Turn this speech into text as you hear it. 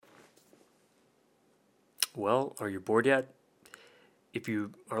Well, are you bored yet? If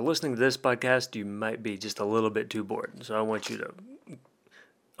you are listening to this podcast, you might be just a little bit too bored. So I want you to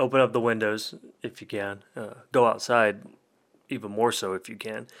open up the windows if you can, go outside even more so if you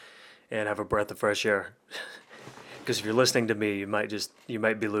can, and have a breath of fresh air. Because if you're listening to me, you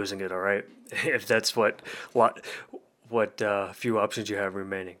might be losing it. All right, if that's what few options you have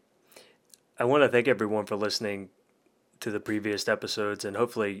remaining. I want to thank everyone for listening to the previous episodes, and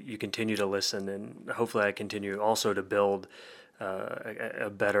hopefully you continue to listen, and hopefully I continue also to build a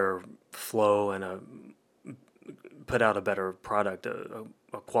better flow and put out a better product, a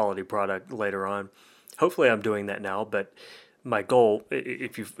quality product later on. Hopefully I'm doing that now, but my goal,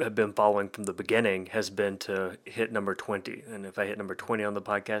 if you have been following from the beginning, has been to hit number 20. And if I hit number 20 on the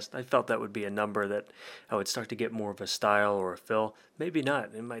podcast, I felt that would be a number that I would start to get more of a style or a feel. Maybe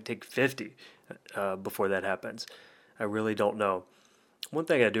not. It might take 50 before that happens. I really don't know. One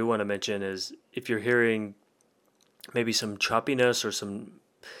thing I do want to mention is if you're hearing maybe some choppiness or some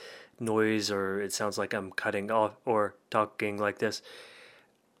noise, or it sounds like I'm cutting off or talking like this,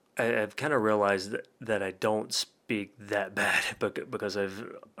 I've kind of realized that I don't speak that bad because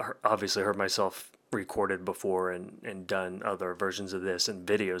I've obviously heard myself recorded before and done other versions of this and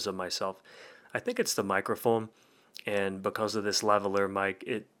videos of myself. I think it's the microphone, and because of this lavalier mic,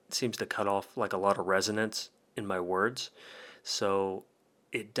 it seems to cut off like a lot of resonance in my words. So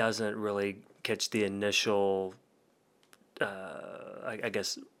it doesn't really catch the initial I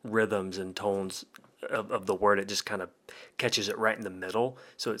guess, rhythms and tones of the word. It just kind of catches it right in the middle.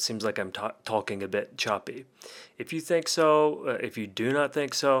 So it seems like I'm talking a bit choppy. If you think so, if you do not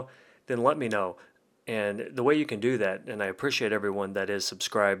think so, then let me know. And the way you can do that, and I appreciate everyone that is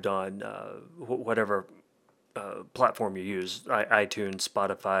subscribed on whatever platform you use, iTunes,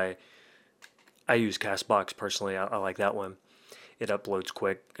 Spotify. I use Castbox personally. I like that one. It uploads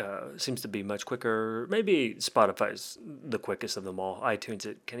quick. Seems to be much quicker. Maybe Spotify's the quickest of them all. iTunes,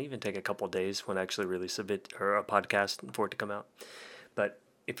 it can even take a couple of days when I actually release a bit or a podcast for it to come out. But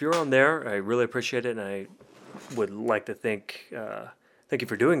if you're on there, I really appreciate it, and I would like to thank you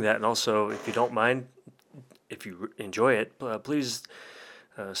for doing that. And also, if you don't mind, if you enjoy it, please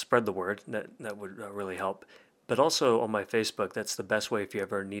spread the word. That would really help. But also on my Facebook, that's the best way if you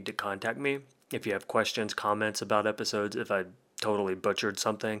ever need to contact me. If you have questions, comments about episodes, if I totally butchered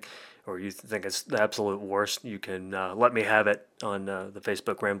something, or you think it's the absolute worst, you can let me have it on the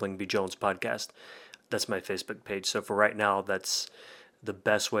Facebook Rambling B. Jones podcast. That's my Facebook page. So for right now, that's the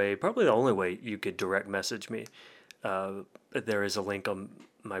best way, probably the only way you could direct message me. There is a link on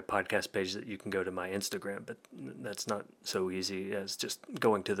my podcast page that you can go to my Instagram, but that's not so easy as just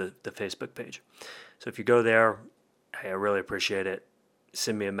going to the Facebook page. So if you go there, hey, I really appreciate it.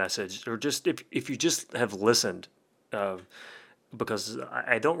 Send me a message, or just if you just have listened, because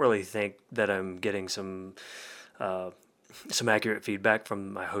I don't really think that I'm getting some accurate feedback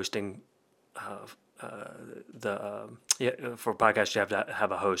from my hosting. For podcasts, you have to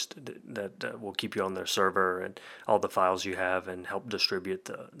have a host that will keep you on their server and all the files you have and help distribute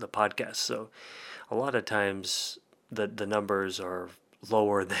the podcast. So a lot of times the numbers are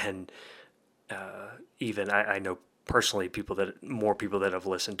lower than even I know personally more people that have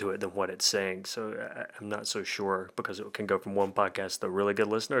listened to it than what it's saying. So I'm not so sure, because it can go from one podcast, the really good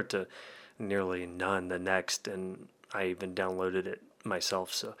listener, to nearly none the next. And I even downloaded it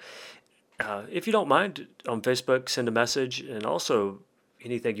myself. So if you don't mind, on Facebook, send a message. And also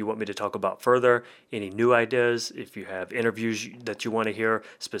anything you want me to talk about further, any new ideas, if you have interviews that you want to hear,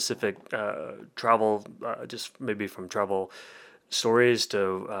 specific travel, just maybe from travel stories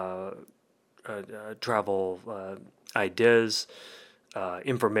to travel ideas,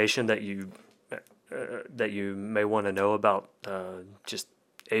 information that you may want to know about just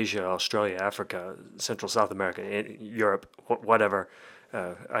Asia, Australia, Africa, Central South America, Europe, whatever.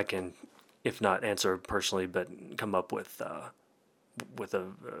 I can, if not answer personally, but come up with a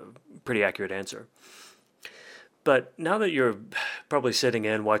pretty accurate answer. But now that you're probably sitting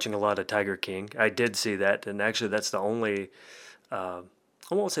in watching a lot of Tiger King, I did see that, and actually that's the only. I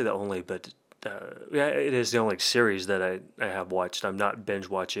won't say the only, but yeah, it is the only series that I have watched. I'm not binge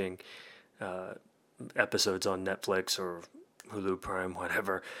watching uh, episodes on Netflix or Hulu Prime,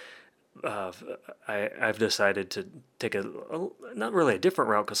 whatever. Uh, I've decided to take not really a different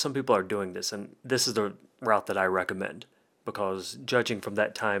route, because some people are doing this, and this is the route that I recommend, because judging from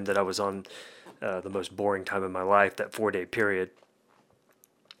that time that I was on the most boring time in my life, that 4 day period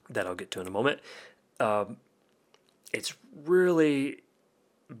that I'll get to in a moment, um, it's really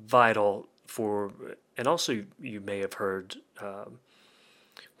vital for, and also you may have heard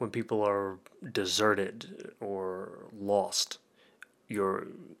when people are deserted or lost, you're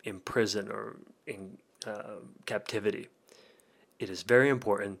in prison or captivity, it is very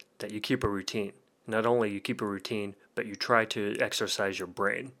important that you keep a routine. Not only you keep a routine, but you try to exercise your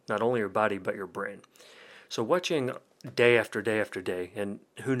brain, not only your body, but your brain. So watching day after day after day, and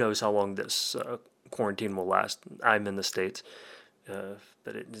who knows how long this quarantine will last. I'm in the States,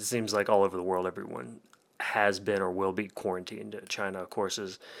 but it seems like all over the world, everyone has been or will be quarantined. China, of course,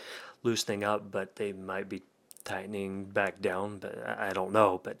 is loosening up, but they might be tightening back down, but I don't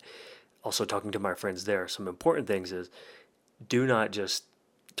know. But also talking to my friends there, some important things is do not just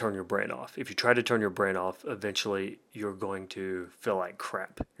turn your brain off. If you try to turn your brain off, eventually you're going to feel like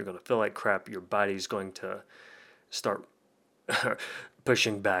crap. You're going to feel like crap. Your body's going to start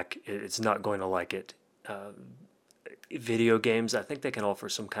pushing back. It's not going to like it. Video games, I think they can offer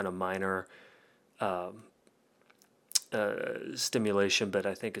some kind of minor stimulation, but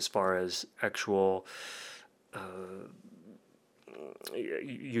I think as far as actual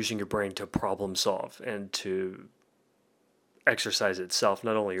using your brain to problem solve and to exercise itself,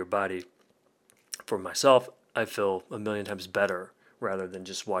 not only your body. For myself, I feel a million times better rather than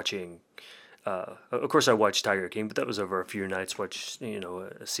just watching. Of course, I watched Tiger King, but that was over a few nights. Watch,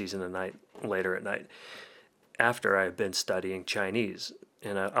 a season a night later at night. After I've been studying Chinese,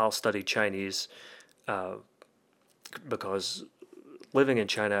 and I'll study Chinese because living in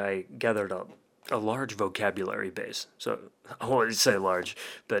China, I gathered a large vocabulary base. So I won't say large,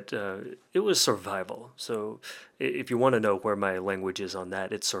 but it was survival. So if you want to know where my language is on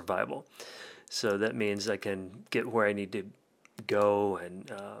that, it's survival. So that means I can get where I need to go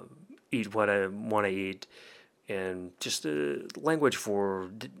and eat what I want to eat, and just language for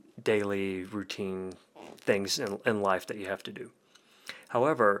daily routine things in life that you have to do.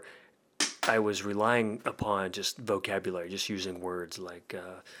 However, I was relying upon just vocabulary, just using words like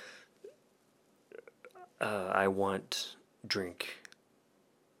I want drink,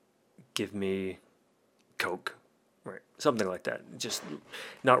 give me Coke, right? Something like that. Just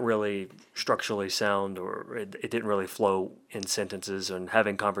not really structurally sound, or it didn't really flow in sentences and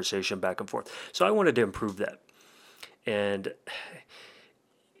having conversation back and forth. So I wanted to improve that. And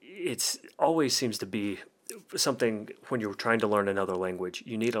it's always seems to be something when you're trying to learn another language,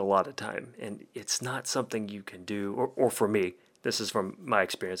 you need a lot of time. And it's not something you can do, or for me, this is from my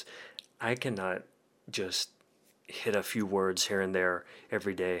experience, I cannot just hit a few words here and there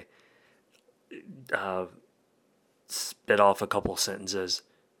every day, spit off a couple sentences,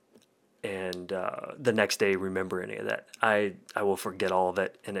 and the next day remember any of that. I will forget all of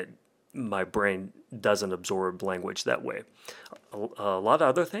it, and my brain doesn't absorb language that way. A lot of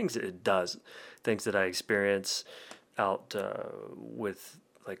other things it does, things that I experience out with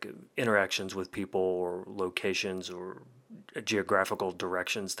like interactions with people or locations or geographical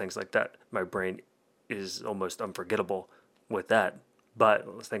directions, things like that. My brain is almost unforgettable with that.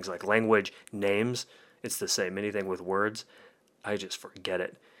 But things like language, names, it's the same. Anything with words, I just forget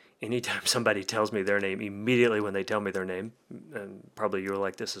it. Anytime somebody tells me their name, immediately when they tell me their name, and probably you're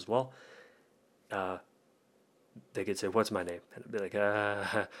like this as well, they could say, "What's my name?" And I'd be like,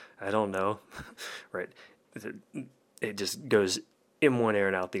 "I don't know," right? It just goes in one ear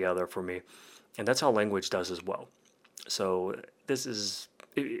and out the other for me, and that's how language does as well. So this is,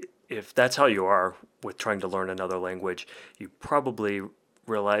 if that's how you are with trying to learn another language, you probably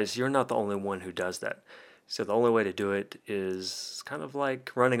realize you're not the only one who does that. So the only way to do it is kind of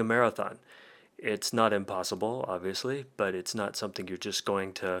like running a marathon. It's not impossible, obviously, but it's not something you're just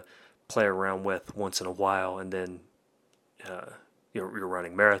going to play around with once in a while and then you're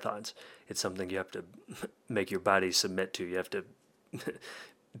running marathons. It's something you have to make your body submit to. You have to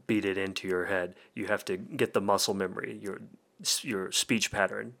beat it into your head. You have to get the muscle memory, your speech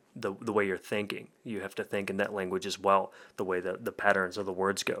pattern, the way you're thinking. You have to think in that language as well, the way the patterns of the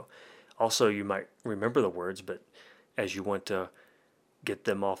words go. Also, you might remember the words, but as you want to get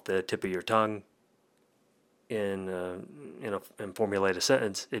them off the tip of your tongue and formulate a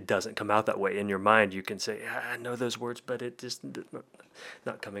sentence, it doesn't come out that way. In your mind, you can say, I know those words, but it just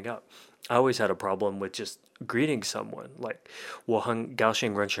not coming out. I always had a problem with just greeting someone, like, 我很高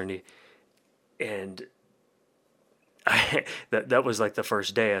兴认识你, and that was like the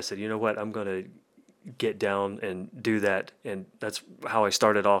first day. I said, you know what, I'm going to get down and do that. And that's how I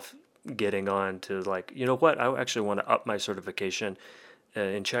started off getting on to, like, you know what, I actually want to up my certification.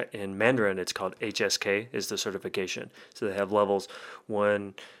 In Mandarin, it's called HSK is the certification. So they have levels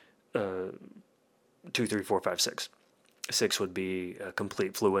 1, 2, 3, 4, 5, 6. 6 would be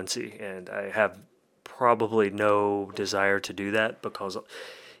complete fluency. And I have probably no desire to do that because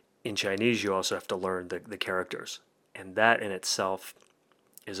in Chinese, you also have to learn the characters. And that in itself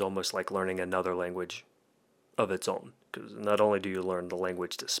is almost like learning another language of its own. Because not only do you learn the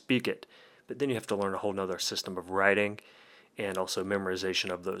language to speak it, but then you have to learn a whole nother system of writing and also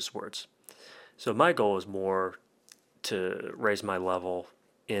memorization of those words. So my goal is more to raise my level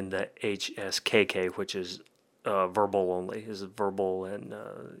in the HSKK, which is verbal only, is verbal and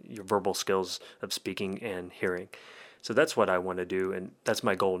your verbal skills of speaking and hearing. So that's what I want to do, and that's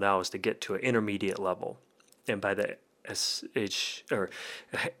my goal now, is to get to an intermediate level. And by the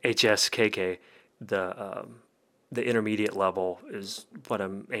HSKK, the intermediate level is what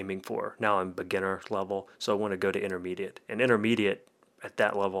I'm aiming for. Now I'm beginner level, so I want to go to intermediate. And intermediate at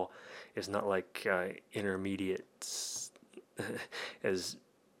that level is not like intermediate as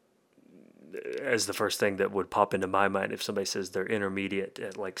the first thing that would pop into my mind if somebody says they're intermediate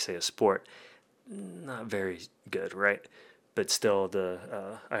at, like, say, a sport. Not very good, right? But still,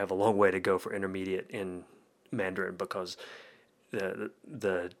 I have a long way to go for intermediate in Mandarin, because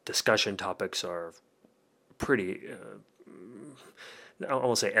the discussion topics are pretty, I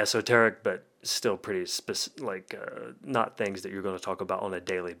won't say esoteric, but still pretty not things that you're going to talk about on a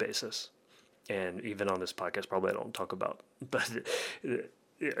daily basis. And even on this podcast, probably I don't talk about, but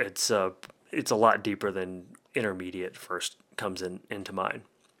it's a lot deeper than intermediate first comes into mind.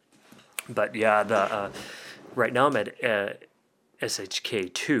 But yeah, right now I'm at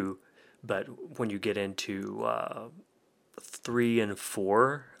SHK2, but when you get into 3 and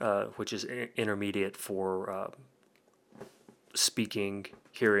 4, which is intermediate for speaking,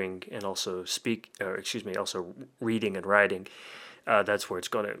 hearing, and also also reading and writing, that's where it's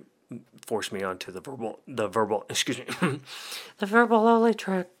going to force me onto the verbal the verbal only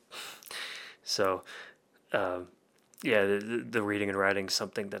track. So, yeah, the reading and writing is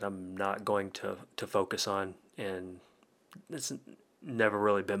something that I'm not going to focus on, and it's never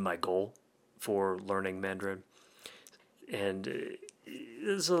really been my goal for learning Mandarin. And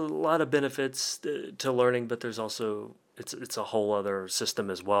there's a lot of benefits to learning, but there's also it's a whole other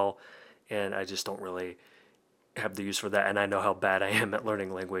system as well, and I just don't really have the use for that. And I know how bad I am at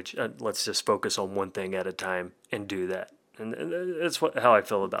learning language. Let's just focus on one thing at a time and do that. And that's how I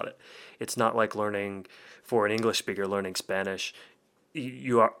feel about it. It's not like learning, for an English speaker, learning Spanish.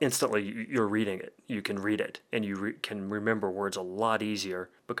 You are instantly, you're reading it. You can read it, and you can remember words a lot easier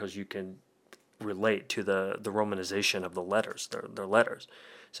because you can relate to the romanization of the letters, their letters.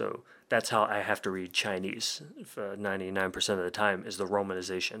 So that's how I have to read Chinese 99% of the time, is the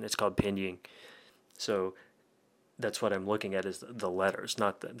romanization. It's called pinyin. So that's what I'm looking at, is the letters,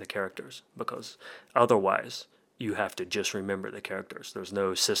 not the characters, because otherwise you have to just remember the characters. There's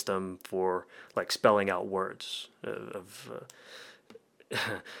no system for, like, spelling out words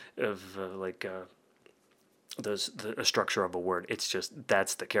the structure of a word. It's just,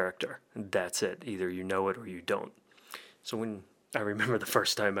 that's the character. That's it. Either you know it or you don't. So when I remember the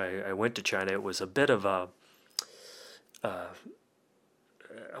first time I went to China, it was a bit of a I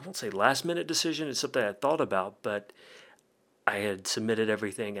won't say last minute decision. It's something I thought about, but I had submitted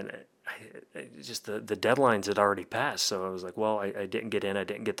everything, and just the deadlines had already passed. So I was like, well, I didn't get in. I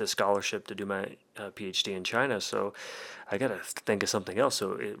didn't get the scholarship to do my PhD in China. So I got to think of something else.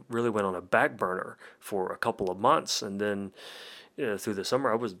 So it really went on a back burner for a couple of months. And then through the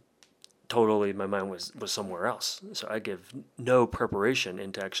summer, my mind was somewhere else. So I gave no preparation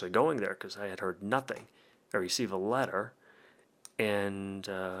into actually going there, because I had heard nothing. I received a letter and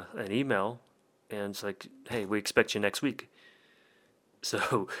an email, and it's like, hey, we expect you next week.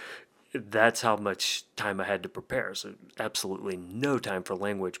 So that's how much time I had to prepare. So absolutely no time for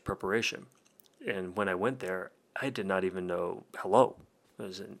language preparation. And when I went there, I did not even know hello.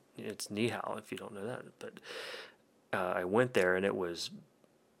 It's ni hao, if you don't know that. But I went there, and it was,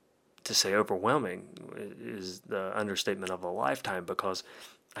 to say overwhelming is the understatement of a lifetime, because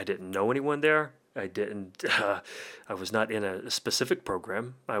I didn't know anyone there. I was not in a specific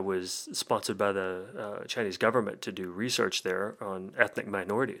program. I was sponsored by the Chinese government to do research there on ethnic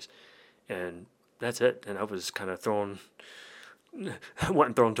minorities. And that's it. And I was kind of I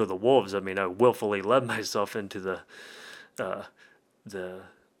wasn't thrown to the wolves. I mean, I willfully led myself into the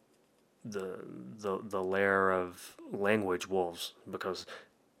lair of language wolves, because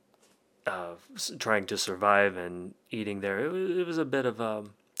trying to survive and eating there, it was a bit of a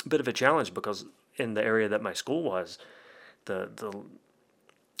challenge, because in the area that my school was, the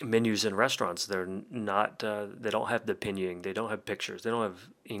menus in restaurants, they're not they don't have the pinyin, they don't have pictures, they don't have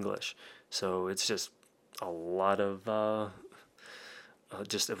English, so it's just a lot of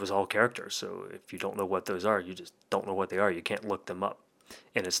it was all characters. So if you don't know what those are, you just don't know what they are. You can't look them up.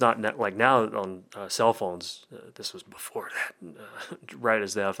 And it's not like now on cell phones. This was before that, right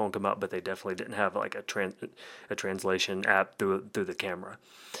as the iPhone came out, but they definitely didn't have like a translation app through the camera.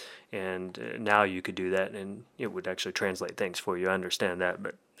 And now you could do that, and it would actually translate things for you. I understand that,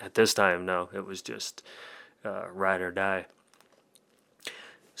 but at this time, no, it was just ride or die.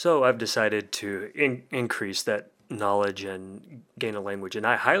 So I've decided to increase that knowledge and gain a language, and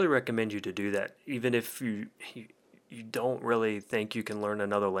I highly recommend you to do that. Even if you don't really think you can learn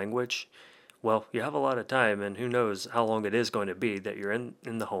another language, well, you have a lot of time, and who knows how long it is going to be that you're in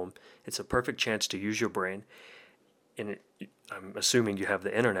the home. It's a perfect chance to use your brain, and I'm assuming you have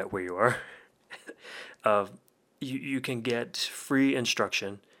the internet where you are. uh, you can get free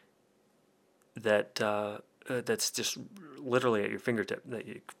instruction that's just literally at your fingertip, that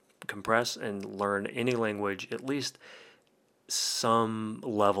you compress and learn any language, at least some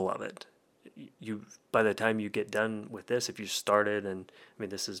level of it. You By the time you get done with this, if you started, and I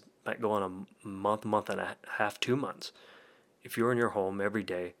mean this is might go on a month and a half, 2 months. If you're in your home every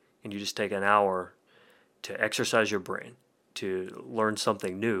day and you just take an hour to exercise your brain, to learn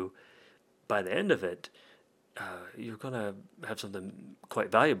something new, by the end of it, you're going to have something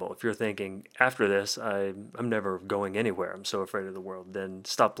quite valuable. If you're thinking, after this, I'm never going anywhere, I'm so afraid of the world, then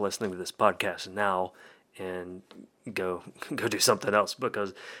stop listening to this podcast now and go go do something else,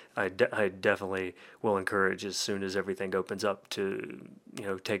 because I definitely will encourage, as soon as everything opens up, to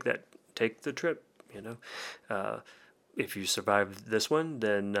take the trip. If you survive this one,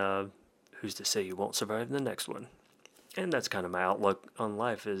 then who's to say you won't survive the next one? And that's kind of my outlook on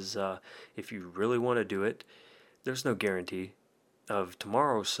life, is if you really want to do it, there's no guarantee of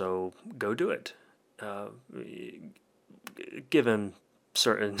tomorrow, so go do it. Uh, Given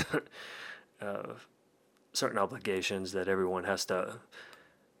certain uh, certain obligations that everyone has to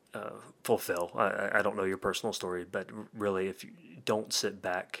fulfill. I don't know your personal story, but really, if you don't sit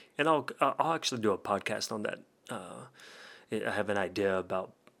back, and I'll actually do a podcast on that. I have an idea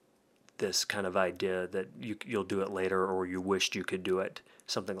about this kind of idea that you'll do it later, or you wished you could do it,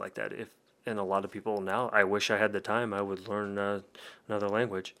 something like that. If And a lot of people now, I wish I had the time, I would learn another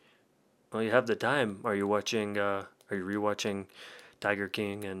language. Well, you have the time. Are you watching? Are you rewatching Tiger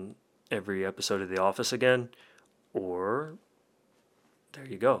King and every episode of The Office again? Or there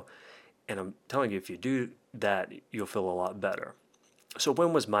you go. And I'm telling you, if you do that, you'll feel a lot better. So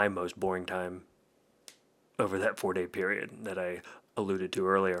when was my most boring time over that 4-day period that I alluded to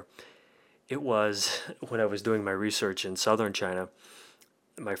earlier? It was when I was doing my research in southern China.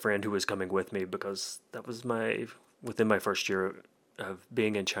 My friend who was coming with me, because that was within my first year of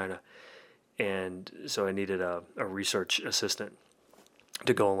being in China, and so I needed a research assistant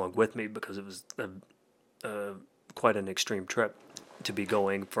to go along with me, because it was quite an extreme trip to be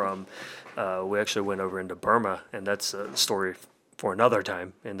going from. We actually went over into Burma, and that's a story for another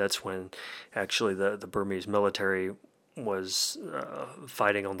time. And that's when actually the Burmese military was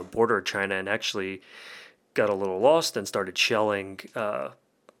fighting on the border of China, and actually got a little lost and started shelling.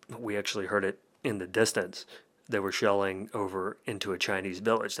 We actually heard it in the distance. They were shelling over into a Chinese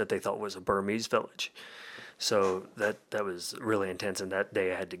village that they thought was a Burmese village. So that was really intense, and that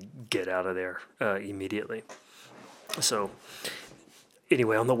day I had to get out of there immediately. So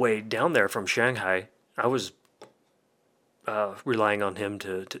anyway, on the way down there from Shanghai, I was relying on him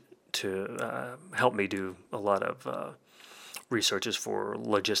to help me do a lot of researches for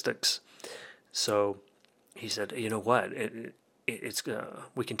logistics. So he said, you know what, it's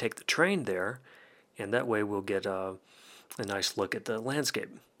we can take the train there, and that way we'll get a nice look at the landscape.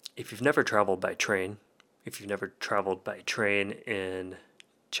 If you've never traveled by train, in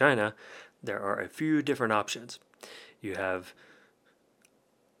China, there are a few different options. You have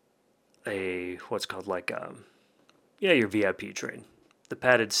what's called like your VIP train, the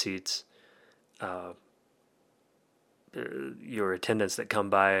padded seats, your attendants that come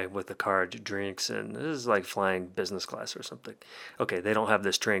by with the card, drinks, and this is like flying business class or something. Okay, they don't have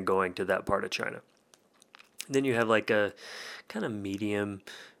this train going to that part of China. Then you have like a kind of medium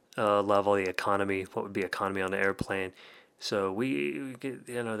level, the economy. What would be economy on an airplane? So we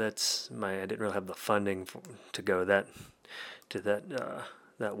that's I didn't really have the funding to go that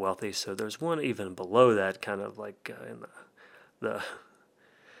wealthy. So there's one even below that, kind of like in the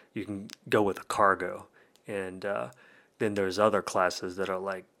you can go with a cargo, and then there's other classes that are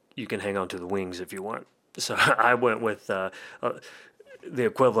like you can hang on to the wings if you want. So I went with the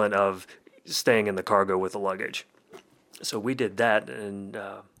equivalent of staying in the cargo with the luggage. So we did that, and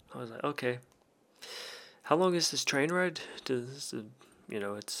I was like, okay, how long is this train ride? It's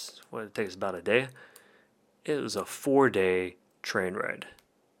it takes about a day. It was a 4-day train ride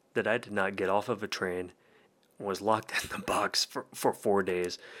that I did not get off of a train, was locked in the box for 4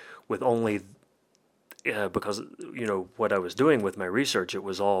 days, with only because what I was doing with my research, it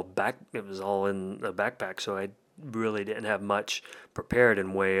was all in a backpack, so I really didn't have much prepared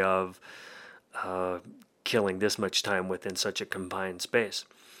in way of killing this much time within such a confined space.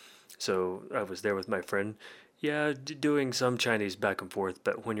 So I was there with my friend. Yeah, doing some Chinese back and forth,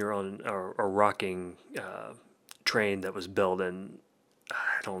 but when you're on a rocking train that was built in,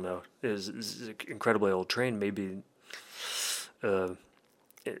 I don't know, it was an incredibly old train, maybe uh,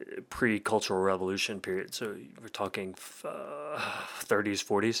 pre-cultural revolution period. So we're talking 30s,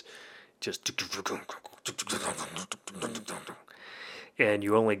 40s, just and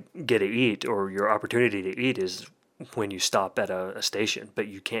you only get to eat, or your opportunity to eat is when you stop at a station, but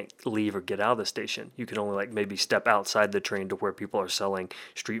you can't leave or get out of the station. You can only like maybe step outside the train to where people are selling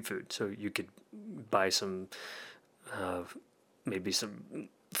street food. So you could buy some, uh, maybe some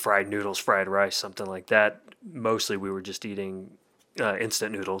fried noodles, fried rice, something like that. Mostly we were just eating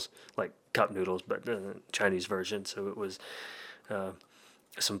instant noodles, like cup noodles, but the Chinese version. So it was uh,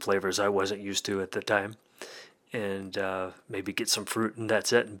 some flavors I wasn't used to at the time, and maybe get some fruit, and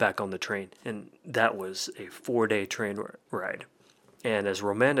that's it, and back on the train. And that was a 4-day train ride. And as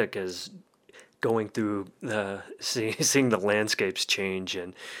romantic as going through seeing the landscapes change,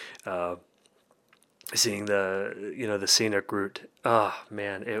 and uh, seeing the scenic route, oh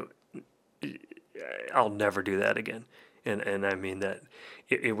man, I'll never do that again. And I mean that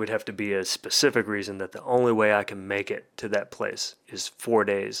it would have to be a specific reason that the only way I can make it to that place is 4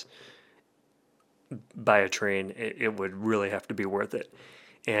 days by a train. It would really have to be worth it.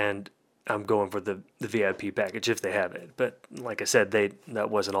 And I'm going for the VIP package if they have it. But like I said, that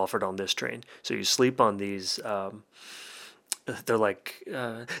wasn't offered on this train. So you sleep on these. They're like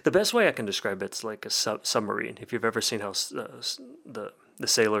the best way I can describe it's like a submarine. If you've ever seen how the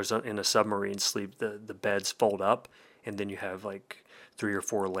sailors in a submarine sleep, the beds fold up, and then you have like 3 or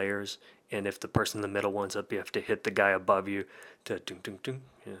 4 layers. And if the person in the middle one's up, you have to hit the guy above you to ding ding ding.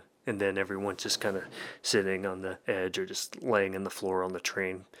 Yeah. And then everyone's just kind of sitting on the edge or just laying in the floor on the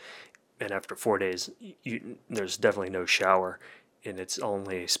train. And after 4 days, there's definitely no shower, and it's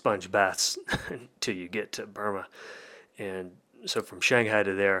only sponge baths until you get to Burma. And so from Shanghai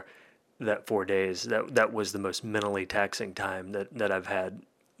to there, that 4 days, that was the most mentally taxing time that I've had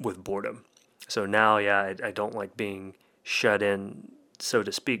with boredom. So now, yeah, I don't like being shut in, so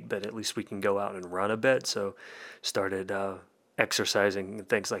to speak, but at least we can go out and run a bit. So started exercising and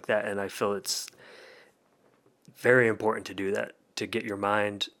things like that. And I feel it's very important to do that, to get your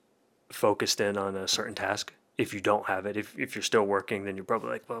mind focused in on a certain task. If you don't have it, if you're still working, then you're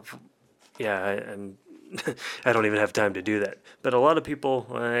probably like, well, yeah, I'm I don't even have time to do that. But a lot of people,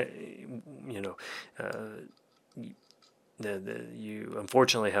 you know, you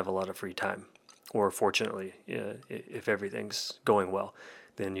unfortunately have a lot of free time, or fortunately, if everything's going well,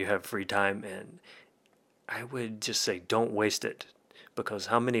 then you have free time. And I would just say, don't waste it, because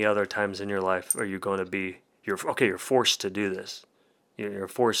how many other times in your life are you going to be? You're forced to do this. You're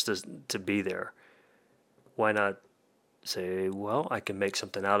forced to be there. Why not say, well, I can make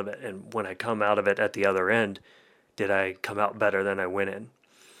something out of it? And when I come out of it at the other end, did I come out better than I went in?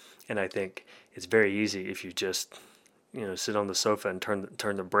 And I think it's very easy if you just, sit on the sofa and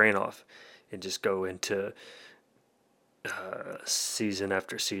turn the brain off, and just go into season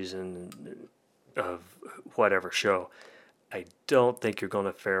after season of whatever show. I don't think you're going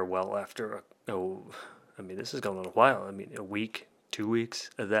to fare well after I mean, this has gone on a while. I mean, a week, 2 weeks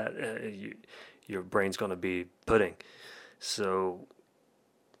of that, your brain's going to be pudding. So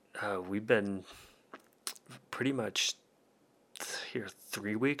we've been pretty much here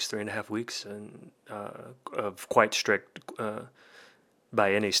 3 weeks, 3.5 weeks, and of quite strict,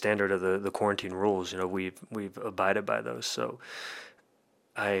 by any standard of the quarantine rules. We've abided by those. So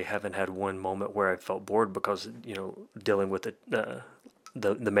I haven't had one moment where I felt bored, because dealing with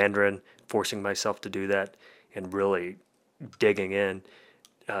the Mandarin, forcing myself to do that, and really digging in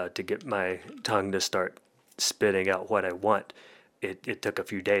to get my tongue to start spitting out what I want. It took a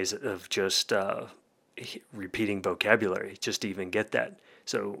few days of just repeating vocabulary just to even get that.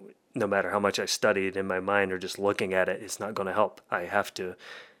 So no matter how much I studied in my mind or just looking at it, it's not going to help. I have to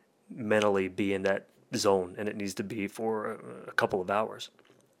mentally be in that zone, and it needs to be for a couple of hours,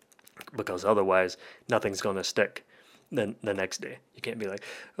 because otherwise nothing's going to stick. Then the next day, you can't be like,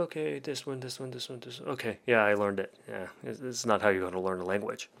 okay, this one, this one, this one, this one. Okay, yeah, I learned it. Yeah, it's not how you're going to learn a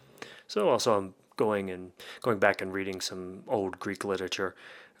language. So also, I'm going back and reading some old Greek literature.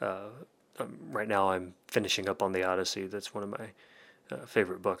 Right now, I'm finishing up on the Odyssey. That's one of my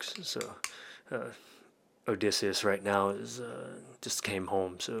favorite books. So Odysseus right now is just came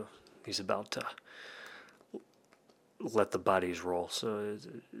home, so he's about to let the bodies roll. So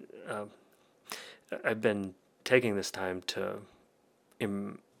I've been taking this time to,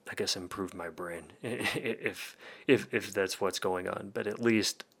 I guess, improve my brain, if that's what's going on. But at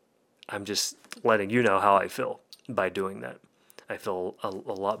least I'm just letting you know how I feel by doing that. I feel a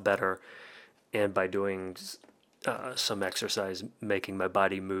lot better, and by doing some exercise, making my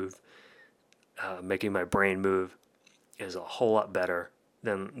body move, making my brain move, is a whole lot better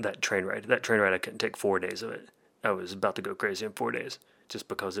than that train ride. That train ride, I couldn't take 4 days of it. I was about to go crazy in 4 days just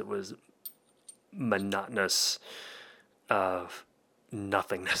because it was monotonous of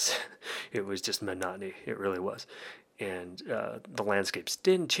nothingness. It was just monotony. It really was. And the landscapes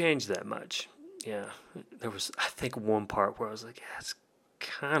didn't change that much. Yeah, there was, I think, one part where I was like, yeah, it's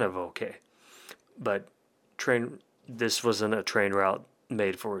kind of okay. But this wasn't a train route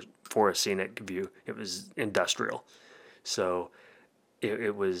made for a scenic view. It was industrial. So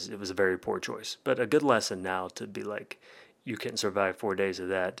it was a very poor choice. But a good lesson now to be like, you can survive 4 days of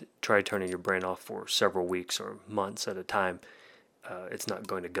that. Try turning your brain off for several weeks or months at a time. It's not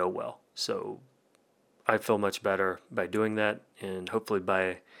going to go well. So I feel much better by doing that, and hopefully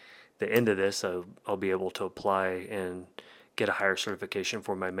by the end of this, I'll be able to apply and get a higher certification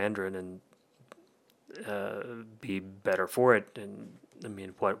for my Mandarin and be better for it. And I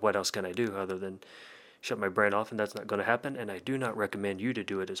mean, what else can I do other than shut my brain off? And that's not going to happen. And I do not recommend you to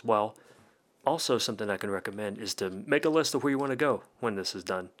do it as well. Also, something I can recommend is to make a list of where you want to go when this is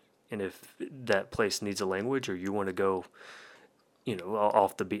done. And if that place needs a language, or you want to go,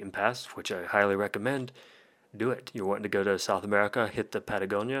 off the beaten path, which I highly recommend, do it. You're wanting to go to South America, hit the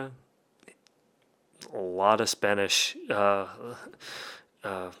Patagonia. A lot of Spanish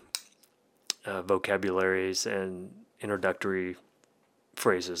vocabularies and introductory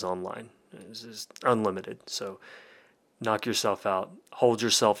phrases online. It's just unlimited. So knock yourself out. Hold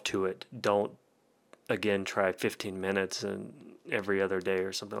yourself to it. Don't, again, try 15 minutes and every other day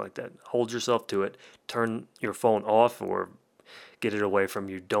or something like that. Hold yourself to it. Turn your phone off or get it away from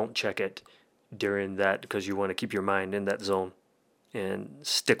you. Don't check it during that, because you want to keep your mind in that zone and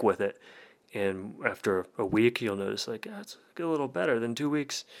stick with it. And after a week, you'll notice like, it's a little better than 2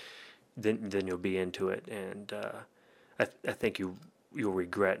 weeks. Then you'll be into it. And I think you'll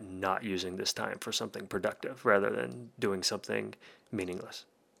regret not using this time for something productive rather than doing something meaningless.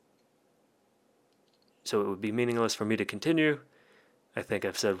 So it would be meaningless for me to continue. I think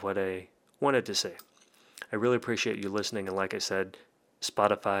I've said what I wanted to say. I really appreciate you listening. And like I said,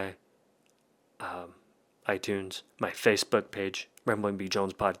 Spotify, iTunes, my Facebook page, Rambling B.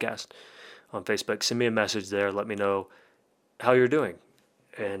 Jones Podcast on Facebook. Send me a message there. Let me know how you're doing.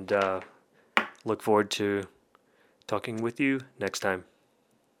 And look forward to talking with you next time.